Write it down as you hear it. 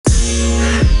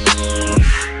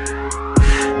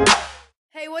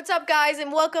up, guys,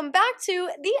 and welcome back to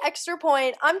The Extra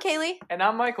Point. I'm Kailey. And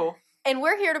I'm Michael. And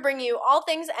we're here to bring you all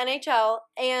things NHL.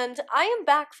 And I am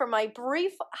back from my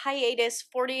brief hiatus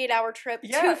 48-hour trip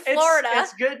to Florida.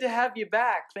 It's good to have you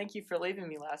back. Thank you for leaving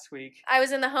me last week. I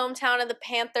was in the hometown of the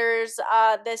Panthers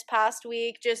this past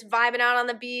week, just vibing out on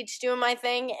the beach, doing my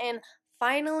thing, and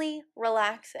finally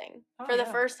relaxing for the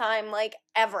first time, like,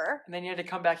 ever. And then you had to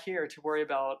come back here to worry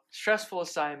about stressful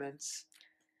assignments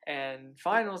and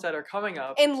finals that are coming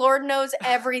up. And Lord knows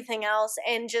everything else,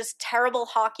 and just terrible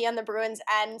hockey on the Bruins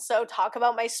end. So talk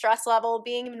about my stress level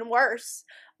being even worse.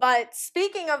 But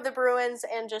speaking of the Bruins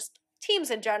and just teams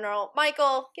in general,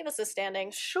 Michael, give us the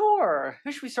standings. Sure.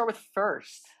 Who should we start with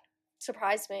first?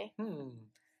 Surprised me.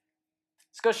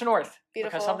 Scotia North.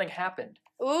 Beautiful. Because something happened.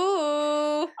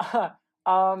 Ooh.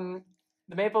 The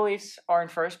Maple Leafs are in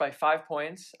first by 5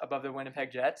 points above the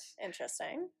Winnipeg Jets.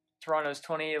 Interesting. Toronto's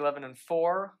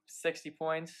 20-11-4, 60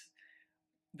 points.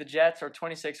 The Jets are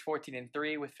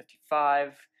 26-14-3 with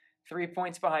 55. 3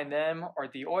 points behind them are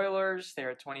the Oilers. They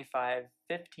are 25-15-2.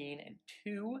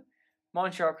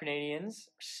 Montreal Canadiens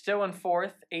are still in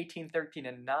fourth,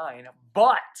 18-13-9.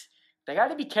 But they got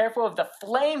to be careful of the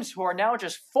Flames, who are now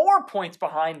just 4 points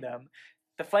behind them.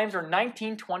 The Flames are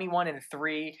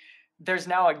 19-21-3. There's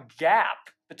now a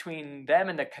gap between them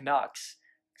and the Canucks.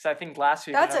 So I think last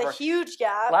week... That's a huge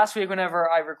gap. Last week, whenever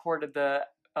I recorded the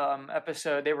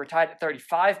episode, they were tied at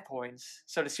 35 points.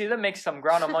 So to see them make some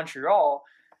ground on Montreal,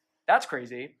 that's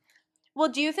crazy. Well,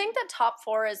 do you think the top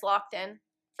four is locked in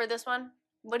for this one?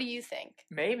 What do you think?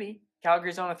 Maybe.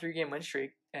 Calgary's on a 3-game win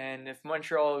streak. And if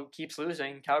Montreal keeps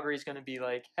losing, Calgary's going to be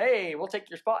like, hey, we'll take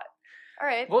your spot. All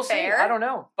right, we'll fair. see. I don't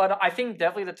know. But I think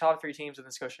definitely the top 3 teams in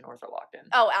the Scotia North are locked in.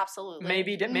 Oh, absolutely.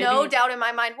 Maybe. No doubt in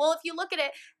my mind. Well, if you look at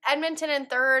it, Edmonton in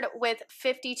third with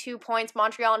 52 points,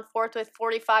 Montreal in fourth with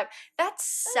 45.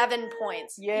 That's 7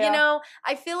 points. Yeah. You know,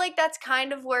 I feel like that's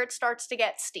kind of where it starts to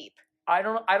get steep. I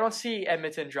don't see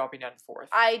Edmonton dropping down to fourth.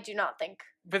 I do not think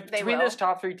between those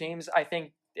top 3 teams, I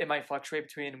think it might fluctuate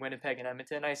between Winnipeg and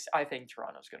Edmonton. I think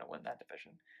Toronto's going to win that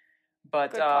division.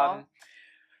 But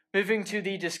moving to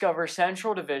the Discover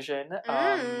Central Division,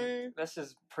 this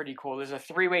is pretty cool. There's a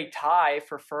 3-way tie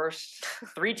for first.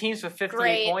 3 teams with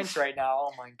 58 points right now.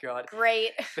 Oh, my God.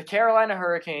 Great. The Carolina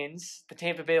Hurricanes, the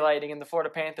Tampa Bay Lightning, and the Florida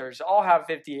Panthers all have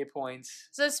 58 points.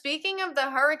 So speaking of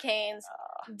the Hurricanes,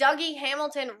 Dougie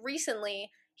Hamilton recently,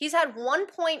 he's had 1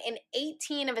 point in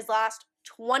 18 of his last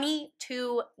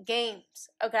 22 games,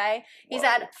 okay? He's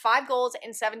had 5 goals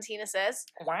and 17 assists.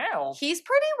 Wow. He's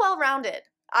pretty well-rounded.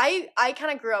 I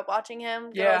kind of grew up watching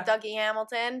him, Dougie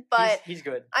Hamilton, but he's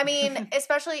good. I mean,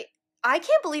 especially, I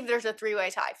can't believe there's a 3-way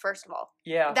tie, first of all.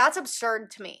 Yeah. That's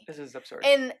absurd to me. This is absurd.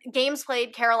 In games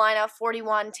played, Carolina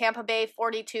 41, Tampa Bay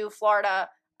 42, Florida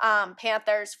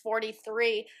Panthers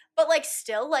 43. But like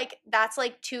still, like that's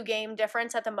like 2-game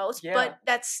difference at the most, but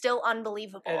that's still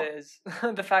unbelievable. It is.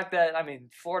 The fact that, I mean,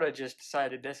 Florida just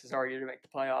decided this is our year to make the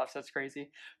playoffs. That's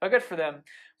crazy. But good for them.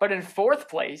 But in fourth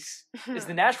place is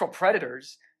the Nashville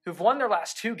Predators, who've won their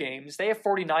last 2 games. They have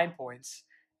 49 points.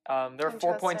 They're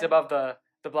 4 points above the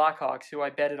Blackhawks, who I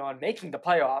betted on making the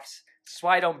playoffs. That's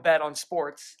why I don't bet on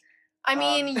sports. I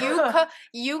mean,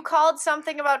 you called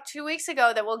something about 2 weeks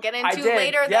ago that we'll get into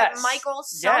later that Michael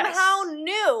somehow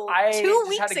knew 2 weeks ago. I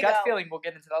just had a gut feeling we'll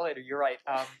get into that later. You're right.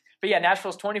 But yeah,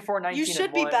 Nashville's 24-19-1. You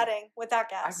should be betting with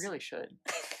that guess. I really should.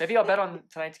 Maybe I'll bet on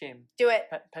tonight's game. Do it.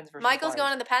 Pens versus Michael's Flyers.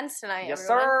 going to the Pens tonight. Yes,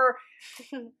 everyone. sir.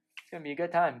 It's going to be a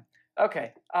good time.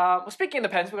 Okay. Well, speaking of the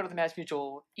Pens, we go to the Mass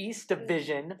Mutual East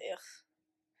Division. This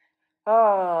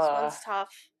one's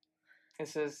tough.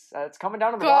 This is it's coming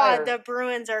down to the wire. God, the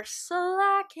Bruins are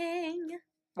slacking.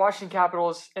 Washington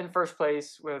Capitals in first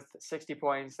place with 60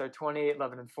 points. They're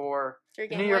 28-11-4.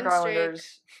 3-game New York win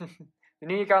Islanders. The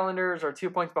New York Islanders are 2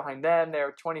 points behind them.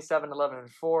 They're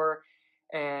 27-11-4.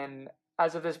 And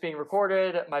as of this being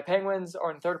recorded, my Penguins are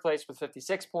in third place with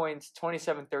 56 points,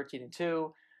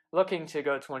 27-13-2. Looking to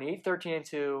go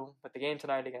 28-13-2 with the game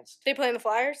tonight against. They playing the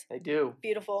Flyers? They do.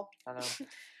 Beautiful. I know.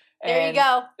 There you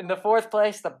go. In the fourth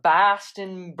place, the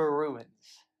Boston Bruins.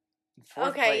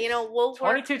 Okay, you know, we'll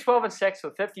 22-12-6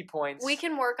 with 50 points. We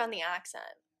can work on the accent.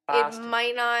 Boston. It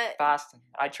might not. Boston.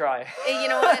 I try. You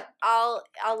know what? I'll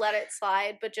let it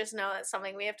slide, but just know that's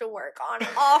something we have to work on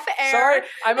off air. Sorry,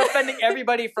 I'm offending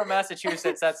everybody from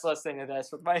Massachusetts that's listening to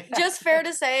this with my. Just fair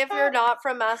to say, if you're not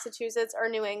from Massachusetts or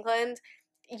New England,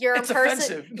 your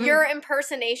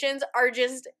impersonations are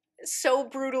just so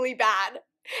brutally bad.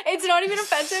 It's not even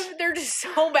offensive. They're just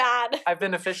so bad. I've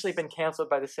officially been canceled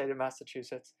by the state of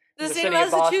Massachusetts. The state of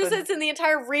Massachusetts and the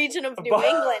entire region of New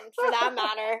England, for that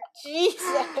matter.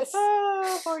 Jesus.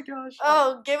 Oh, my gosh.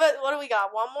 Oh, give it, what do we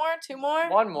got? One more? Two more?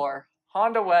 One more.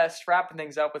 Honda West, wrapping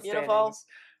things up with Beautiful.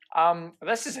 standings.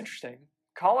 This is interesting.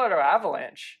 Colorado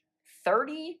Avalanche,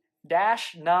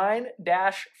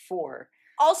 30-9-4.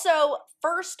 Also,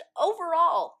 first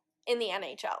overall in the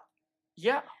NHL.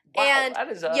 Yeah. Wow, and that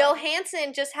is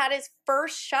Johansson just had his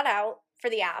first shutout for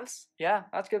the Avs. Yeah,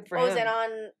 that's good for him. What was it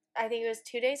on, I think it was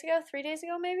 3 days ago,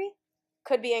 maybe?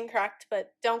 Could be incorrect,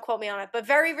 but don't quote me on it. But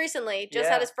very recently, just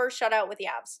had his first shutout with the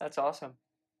Avs. That's awesome.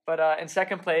 But in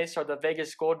second place are the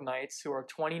Vegas Golden Knights, who are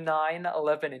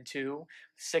 29-11-2,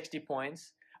 60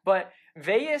 points. But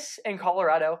Vegas and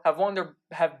Colorado have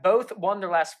both won their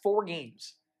last 4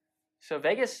 games. So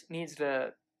Vegas needs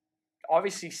to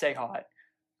obviously stay hot.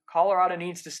 Colorado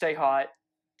needs to stay hot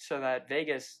so that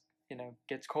Vegas,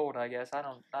 gets cold, I guess. I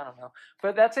don't know.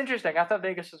 But that's interesting. I thought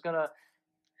Vegas was gonna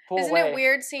pull Isn't away. it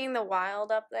weird seeing the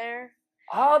Wild up there?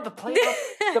 Oh, the playoff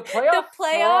the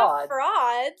playoff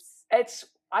frauds.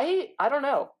 I don't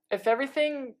know. If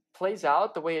everything plays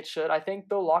out the way it should, I think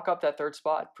they'll lock up that third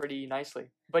spot pretty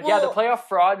nicely. But the playoff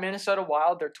fraud, Minnesota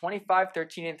Wild, they're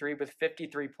 25-13-3 with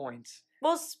 53 points.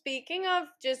 Well, speaking of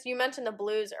you mentioned the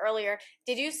Blues earlier.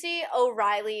 Did you see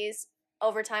O'Reilly's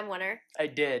overtime winner? I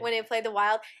did. When he played the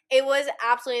Wild. It was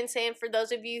absolutely insane. For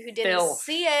those of you who didn't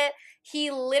see it,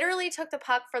 he literally took the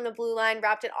puck from the blue line,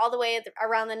 wrapped it all the way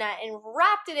around the net, and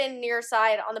wrapped it in near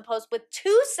side on the post with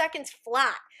 2 seconds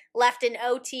flat left in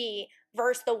OT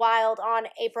versus the Wild on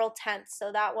April 10th.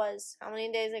 So that was how many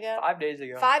days ago? 5 days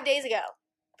ago. 5 days ago.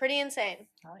 Pretty insane.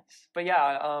 Nice. But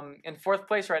in fourth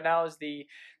place right now is the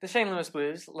St. Louis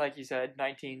Blues, like you said,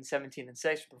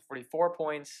 19-17-6 with 44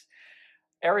 points.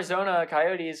 Arizona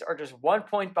Coyotes are just 1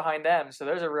 point behind them, so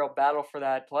there's a real battle for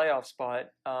that playoff spot.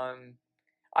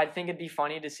 I think it'd be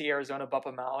funny to see Arizona bump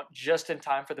them out just in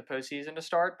time for the postseason to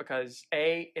start because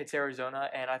A, it's Arizona,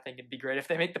 and I think it'd be great if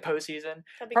they make the postseason.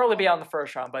 Probably be out in the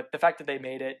first round, but the fact that they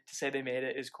made it, to say they made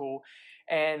it, is cool.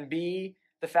 And B,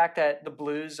 the fact that the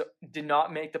Blues did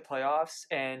not make the playoffs,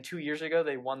 and 2 years ago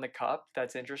they won the Cup,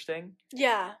 that's interesting.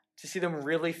 Yeah. To see them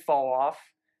really fall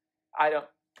off, I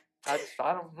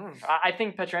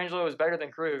think Pietrangelo was better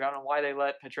than Krug. I don't know why they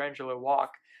let Pietrangelo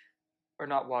walk. Or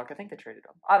not walk. I think they traded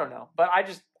him. I don't know. But I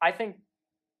don't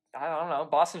know.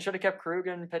 Boston should have kept Krug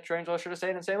and Pietrangelo should have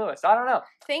stayed in St. Louis. I don't know.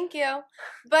 Thank you.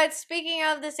 But speaking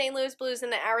of the St. Louis Blues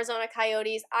and the Arizona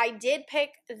Coyotes, I did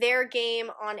pick their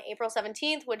game on April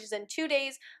 17th, which is in 2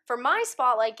 days, for my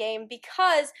spotlight game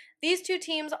because these two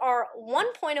teams are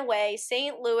 1 point away.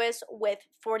 St. Louis with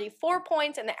 44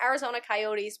 points and the Arizona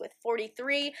Coyotes with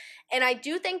 43. And I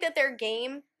do think that their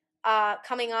game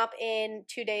coming up in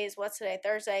 2 days, what's today?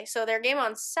 Thursday. So their game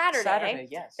on Saturday.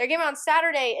 Yes. Their game on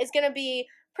Saturday is going to be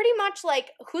pretty much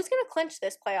like who's going to clinch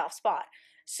this playoff spot.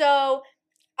 So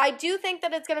I do think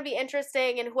that it's going to be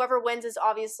interesting, and whoever wins is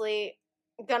obviously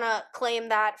going to claim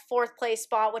that 4th place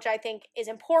spot, which I think is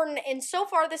important. And so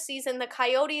far this season, the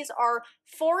Coyotes are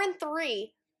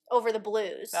 4-3 over the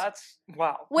Blues. That's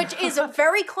wow. Which is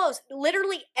very close.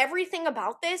 Literally everything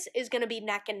about this is going to be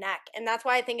neck and neck. And that's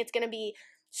why I think it's going to be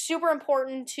super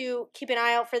important to keep an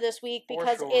eye out for this week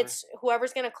because it's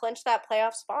whoever's going to clinch that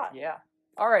playoff spot. Yeah.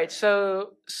 All right,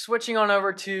 so switching on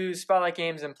over to Spotlight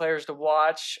Games and players to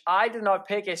watch. I did not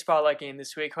pick a Spotlight game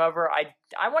this week. However, I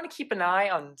want to keep an eye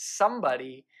on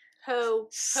somebody. Who?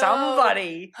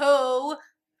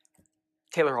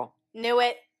 Taylor Hall. Knew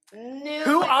it.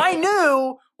 I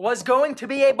knew was going to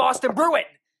be a Boston Bruin.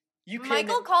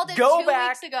 Michael called it 2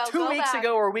 weeks ago. 2 weeks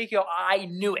ago or a week ago. I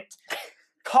knew it.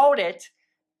 Called it.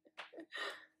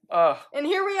 And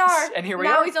here we are.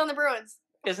 Now he's on the Bruins.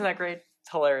 Isn't that great?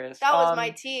 It's hilarious. That was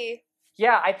my tea.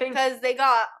 Yeah, I think because they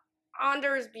got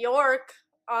Anders Bjork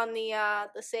on the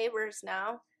Sabres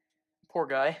now. Poor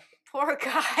guy.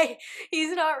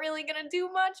 He's not really gonna do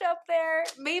much up there.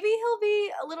 Maybe he'll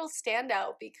be a little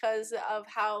standout because of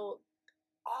how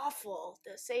awful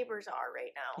the Sabres are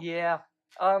right now. Yeah.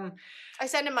 I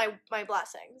send him my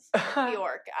blessings,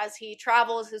 Bjork, as he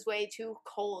travels his way to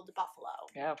cold Buffalo.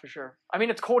 Yeah, for sure. I mean,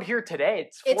 it's cold here today.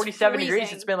 It's 47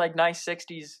 degrees. It's been like nice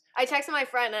 60s. I texted my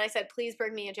friend and I said, please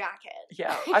bring me a jacket.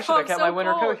 Yeah, I should have kept my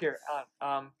winter coat here.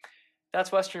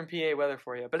 That's Western PA weather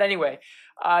for you. But anyway,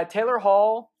 Taylor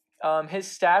Hall, his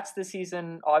stats this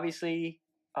season obviously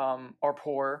are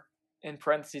poor. In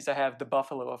parentheses, I have the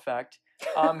Buffalo effect.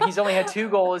 He's only had 2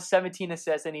 goals, 17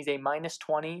 assists, and he's a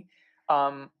 -20.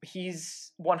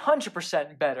 He's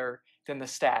 100% better than the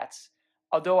stats.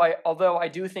 Although I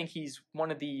do think he's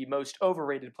one of the most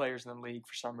overrated players in the league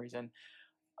for some reason.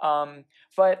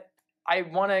 But I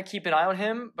want to keep an eye on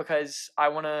him because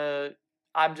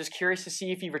I'm just curious to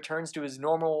see if he returns to his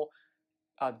normal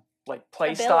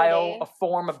play style,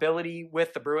 ability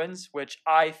with the Bruins, which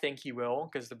I think he will,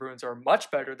 because the Bruins are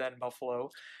much better than Buffalo.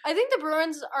 I think the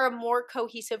Bruins are a more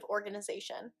cohesive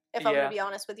organization, if I'm going to be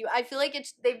honest with you. I feel like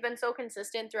they've been so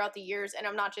consistent throughout the years, and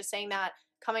I'm not just saying that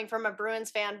coming from a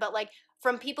Bruins fan, but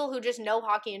from people who just know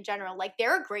hockey in general.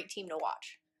 They're a great team to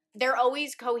watch. They're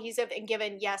always cohesive, and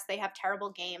given, yes, they have terrible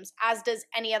games, as does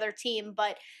any other team,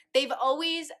 but they've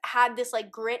always had this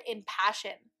grit and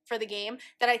passion for the game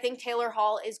that I think Taylor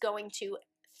Hall is going to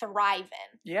thrive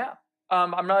in. Yeah.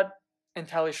 I'm not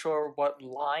entirely sure what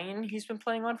line he's been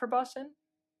playing on for Boston.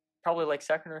 Probably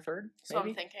second or third, maybe. So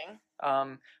I'm thinking.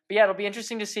 But yeah, it'll be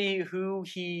interesting to see who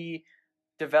he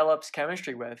develops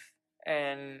chemistry with.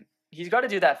 And he's got to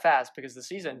do that fast because the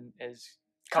season is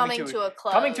coming to a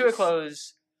close. Coming to a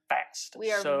close fast.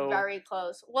 We are very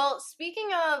close. Well, speaking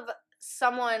of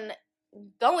someone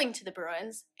going to the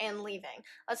Bruins and leaving,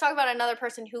 let's talk about another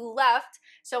person who left.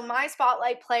 So my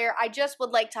spotlight player, I just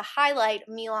would like to highlight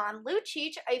Milan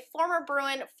Lucic, a former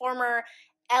Bruin, former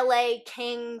LA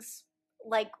Kings,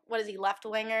 what is he, left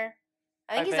winger?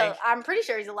 I'm pretty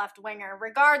sure he's a left winger.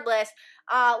 Regardless,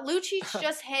 Lucic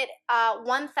just hit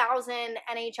 1,000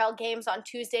 NHL games on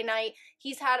Tuesday night.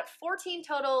 He's had 14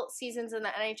 total seasons in the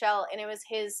NHL, and it was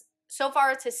so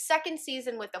far, it's his second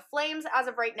season with the Flames as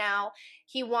of right now.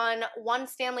 He won 1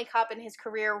 Stanley Cup in his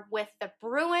career with the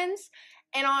Bruins.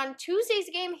 And on Tuesday's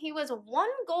game, he was 1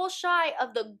 goal shy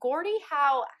of the Gordie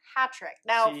Howe hat trick.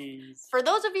 Now, for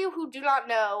those of you who do not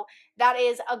know, that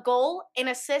is a goal, an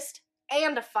assist,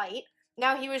 and a fight.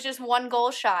 Now, he was just 1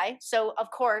 goal shy, so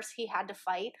of course he had to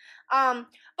fight. But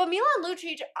Milan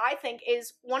Lucic, I think,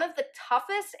 is one of the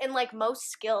toughest and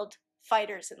most skilled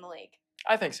fighters in the league.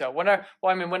 I think so. Whenever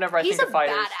I think of fighters, he's a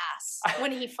badass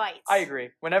when he fights. I agree.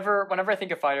 Whenever I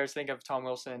think of fighters, I think of Tom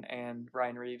Wilson and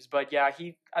Ryan Reeves. But yeah,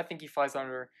 I think he flies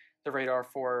under the radar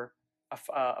for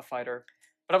a fighter.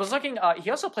 But I was looking.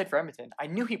 He also played for Edmonton. I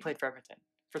knew he played for Edmonton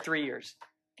for 3 years.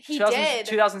 He did.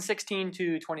 2016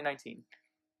 to 2019.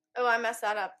 Oh, I messed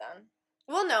that up then.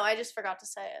 Well, no, I just forgot to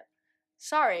say it.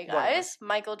 Sorry, guys. Well,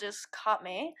 Michael just caught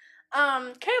me.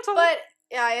 Canceled. But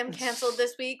yeah, I am canceled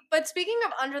this week. But speaking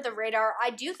of under the radar,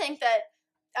 I do think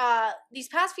that these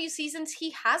past few seasons,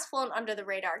 he has flown under the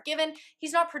radar. Given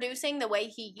he's not producing the way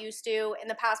he used to in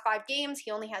the past 5 games,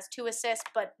 he only has 2 assists,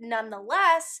 but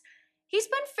nonetheless, he's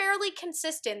been fairly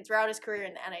consistent throughout his career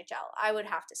in the NHL, I would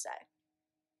have to say.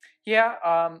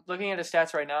 Yeah, looking at his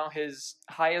stats right now, his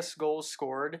highest goals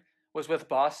scored was with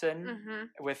Boston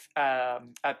with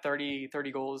at 30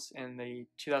 goals in the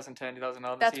 2010-2011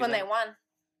 season. That's when they won.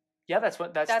 Yeah, that's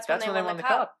when they won the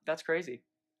cup. That's crazy.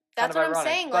 That's what I'm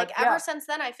saying. Ever since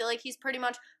then, I feel like he's pretty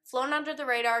much flown under the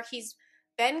radar. He's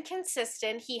been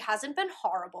consistent. He hasn't been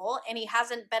horrible, and he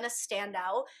hasn't been a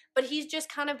standout, but he's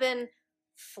just kind of been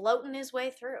floating his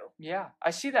way through. Yeah,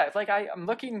 I see that. I'm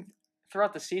looking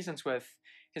throughout the seasons with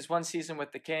his 1 season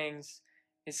with the Kings.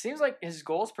 It seems like his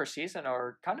goals per season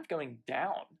are kind of going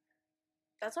down.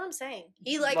 That's what I'm saying.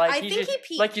 He I think he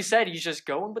peaked. Like you said, he's just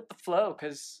going with the flow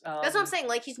because. That's what I'm saying.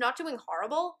 He's not doing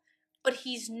horrible, but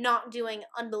he's not doing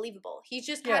unbelievable. He's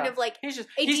just kind of he's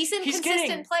decent,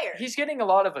 consistent player. He's getting a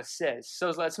lot of assists, so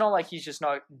it's not like he's just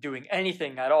not doing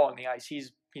anything at all on the ice.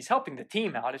 He's helping the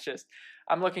team out. It's just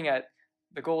I'm looking at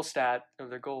the goal stat or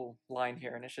the goal line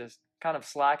here, and it's just kind of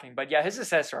slacking. But yeah, his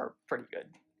assists are pretty good.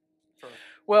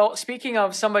 Well, speaking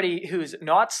of somebody who's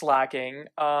not slacking,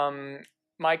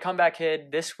 my comeback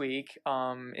kid this week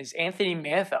is Anthony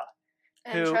Mantha,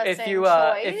 who,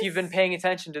 if you've been paying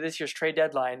attention to this year's trade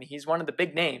deadline, he's one of the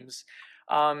big names.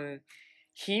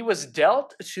 He was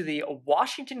dealt to the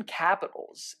Washington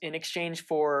Capitals in exchange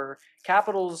for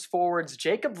Capitals forwards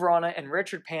Jacob Vrana and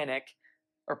Richard Panik,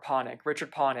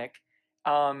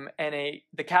 and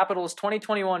the Capitals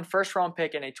 2021 first round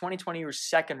pick and a 2020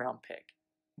 second round pick.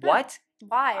 What?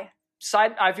 Why?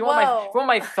 If you want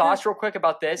my thoughts real quick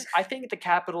about this, I think the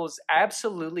Capitals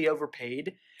absolutely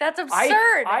overpaid. That's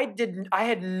absurd. I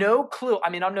had no clue.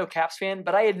 I mean, I'm no Caps fan,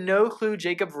 but I had no clue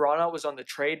Jacob Vrana was on the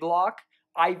trade block.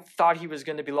 I thought he was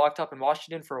going to be locked up in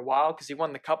Washington for a while because he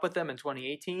won the cup with them in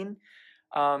 2018.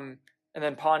 And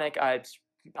then Panik,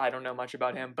 I don't know much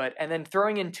about him, and then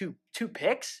throwing in two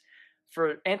picks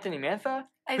for Anthony Mantha,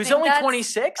 who's only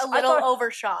 26. A little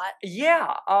overshot.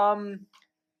 Yeah.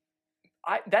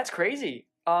 That's crazy.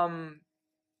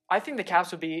 I think the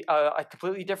Caps would be a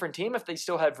completely different team if they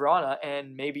still had Vrana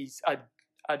and maybe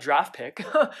a draft pick.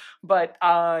 But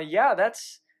yeah,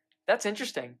 that's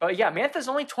interesting. But yeah, Mantha's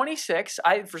only 26.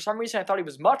 For some reason I thought he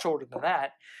was much older than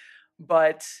that.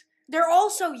 But They're all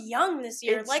so young this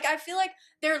year. It's- Like, I feel like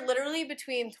they're literally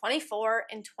between 24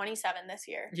 and 27 this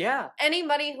year. Yeah.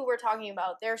 Anybody who we're talking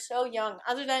about, they're so young.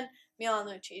 Other than Milan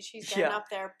Lucic, she's getting up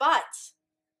there. But,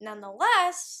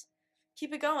 nonetheless,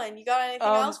 keep it going. You got anything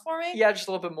else for me? Yeah, just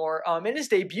a little bit more. In his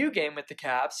debut game with the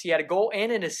Caps, he had a goal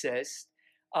and an assist.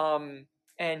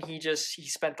 And he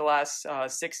spent the last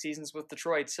 6 seasons with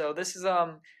Detroit. So this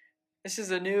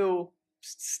is a new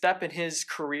step in his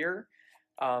career.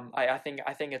 I think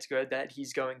it's good that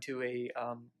he's going to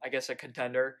a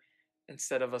contender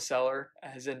instead of a seller,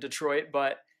 as in Detroit.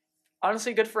 But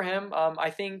honestly, good for him.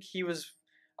 I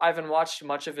haven't watched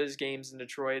much of his games in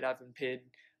Detroit. I haven't paid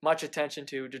much attention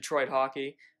to Detroit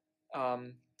hockey.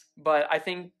 But I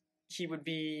think he would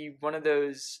be one of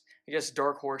those, I guess,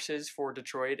 dark horses for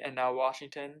Detroit and now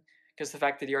Washington, because the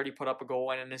fact that he already put up a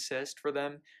goal and an assist for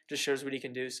them just shows what he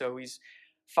can do. So he's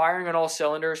firing on all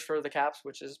cylinders for the Caps,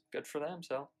 which is good for them.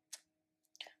 So,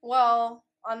 well,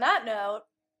 on that note,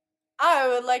 I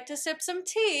would like to sip some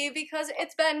tea because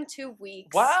it's been 2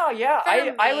 weeks. Wow, yeah,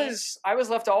 I me. was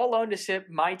left all alone to sip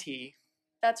my tea.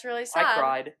 That's really sad. I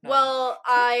cried. No. Well,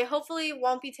 I hopefully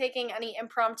won't be taking any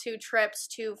impromptu trips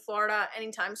to Florida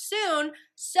anytime soon.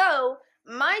 So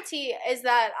my tea is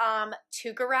that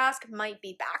Tuukka Rask might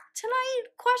be back tonight?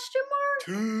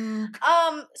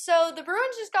 So the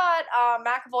Bruins just got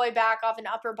McAvoy back off an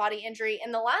upper body injury,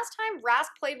 and the last time Rask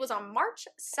played was on March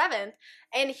 7th,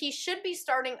 and he should be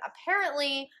starting,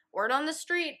 apparently, word on the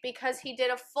street, because he did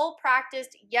a full practice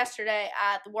yesterday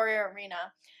at the Warrior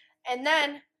Arena. And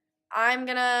then I'm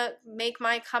gonna make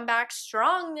my comeback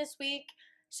strong this week.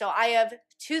 So I have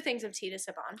 2 things of tea to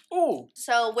sip on. Ooh.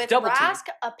 So with double Rask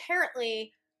tea.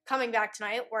 apparently coming back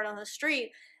tonight, word on the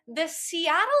street, the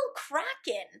Seattle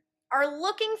Kraken are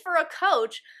looking for a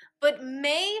coach, but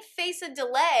may face a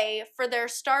delay for their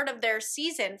start of their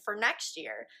season for next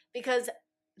year because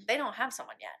they don't have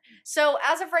someone yet. So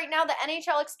as of right now, the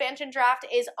NHL expansion draft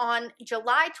is on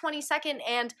July 22nd,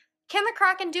 and can the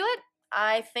Kraken do it?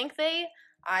 I think they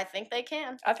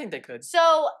can. I think they could.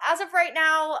 So, as of right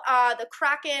now, the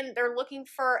Kraken, they're looking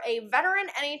for a veteran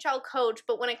NHL coach,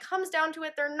 but when it comes down to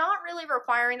it, they're not really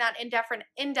requiring that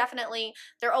indefinitely.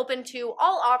 They're open to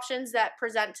all options that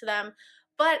present to them.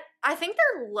 But I think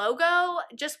their logo,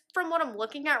 just from what I'm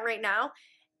looking at right now,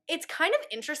 it's kind of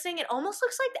interesting. It almost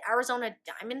looks like the Arizona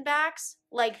Diamondbacks,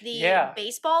 like the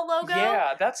baseball logo.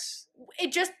 Yeah,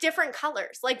 it just different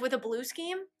colors, like with a blue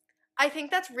scheme. I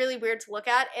think that's really weird to look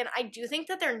at, and I do think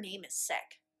that their name is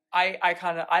sick. I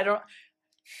don't.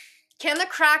 Can the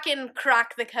Kraken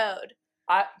crack the code?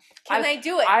 Can they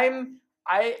do it?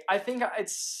 I think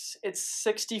it's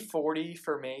 60-40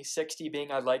 for me. 60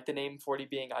 being I like the name, 40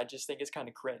 being I just think it's kind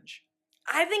of cringe.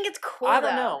 I think it's cool. I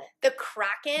don't know. The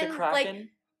Kraken. Like,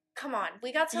 come on,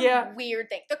 we got some weird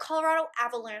thing. The Colorado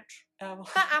Avalanche. The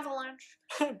Avalanche.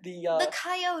 The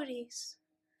Coyotes.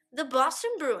 The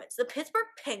Boston Bruins, the Pittsburgh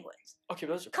Penguins. Okay,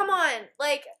 those are... Come on,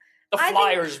 like... The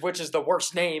Flyers, which is the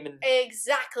worst name.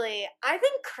 Exactly. I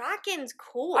think Kraken's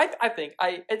cool. I think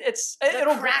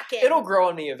it'll grow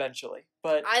on me eventually,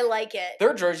 but... I like it.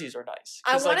 Their jerseys are nice.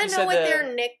 I want to know what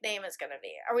their nickname is going to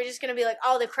be. Are we just going to be like,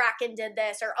 oh, the Kraken did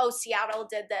this, or oh, Seattle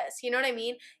did this? You know what I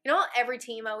mean? You know how every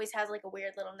team always has like a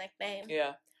weird little nickname?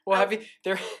 Yeah. Well,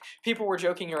 people were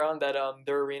joking around that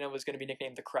their arena was going to be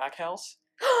nicknamed the Crack House.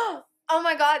 Oh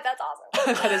my god, that's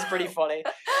awesome. That is pretty funny.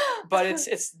 But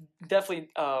it's definitely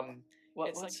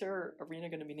what's their arena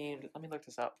going to be named? Let me look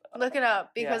this up. Look it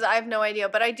up because I have no idea,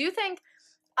 but I think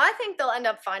they'll end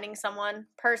up finding someone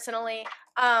personally.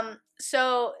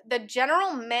 So the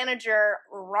general manager,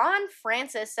 Ron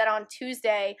Francis, said on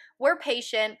Tuesday, we're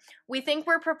patient. We think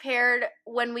we're prepared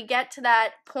when we get to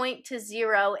that point to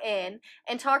zero in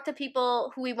and talk to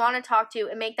people who we want to talk to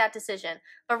and make that decision.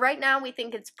 But right now we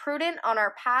think it's prudent on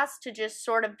our path to just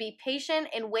sort of be patient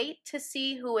and wait to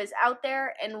see who is out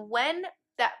there and when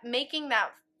making that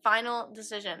final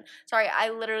decision. Sorry, I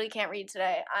literally can't read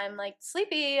today. I'm like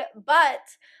sleepy,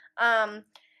 but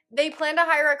they plan to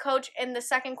hire a coach in the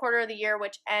second quarter of the year,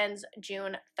 which ends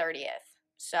June 30th.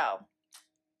 So,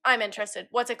 I'm interested.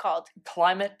 What's it called?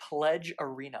 Climate Pledge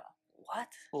Arena. What?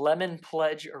 Lemon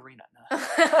Pledge Arena.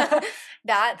 No.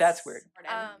 That's weird.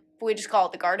 We just call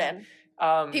it the Garden.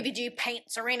 PPG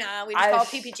Paints Arena. We just call it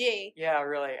PPG. Yeah,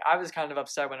 really. I was kind of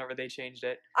upset whenever they changed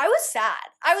it. I was sad.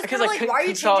 I was kind of like, why are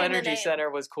you changing the name? Energy Center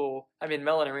was cool. I mean,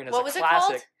 Mellon Arena is a classic.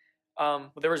 What was it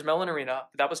called? There was Mellon Arena,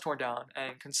 but that was torn down,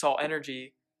 and Consol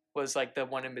Energy was like the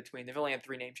one in between. They've only had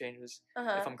 3 name changes,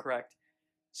 if I'm correct.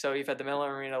 So you've had the Mellon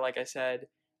Arena, like I said,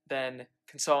 then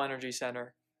Consol Energy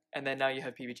Center, and then now you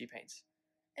have PPG Paints.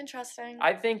 Interesting.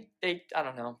 I think I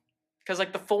don't know. Because,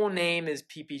 like, the full name is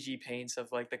PPG Paints of,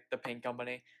 like, the paint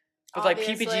company. But,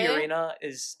 Obviously. like, PPG Arena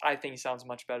I think sounds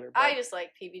much better. But, I just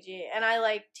like PPG, and I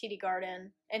like TD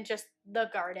Garden, and just the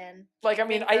Garden. like, I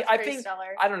mean, that's I pretty think,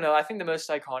 stellar. I don't know, I think the most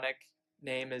iconic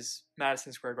name is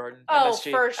Madison Square Garden. Oh,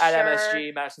 MSG, for at sure.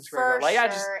 MSG, Madison Square Garden.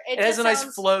 Like, sure. It has a nice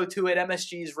flow to it.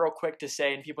 MSG is real quick to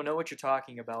say, and people know what you're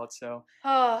talking about, so.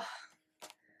 Oh.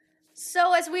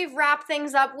 So as we wrap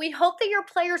things up, we hope that your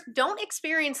players don't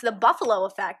experience the Buffalo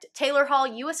effect. Taylor Hall,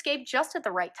 you escaped just at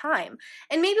the right time.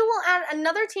 And maybe we'll add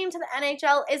another team to the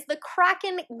NHL is the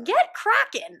Kraken. Get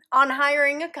Kraken on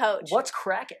hiring a coach. What's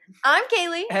Kraken? I'm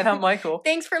Kailey. And I'm Michael.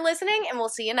 Thanks for listening, and we'll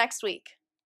see you next week.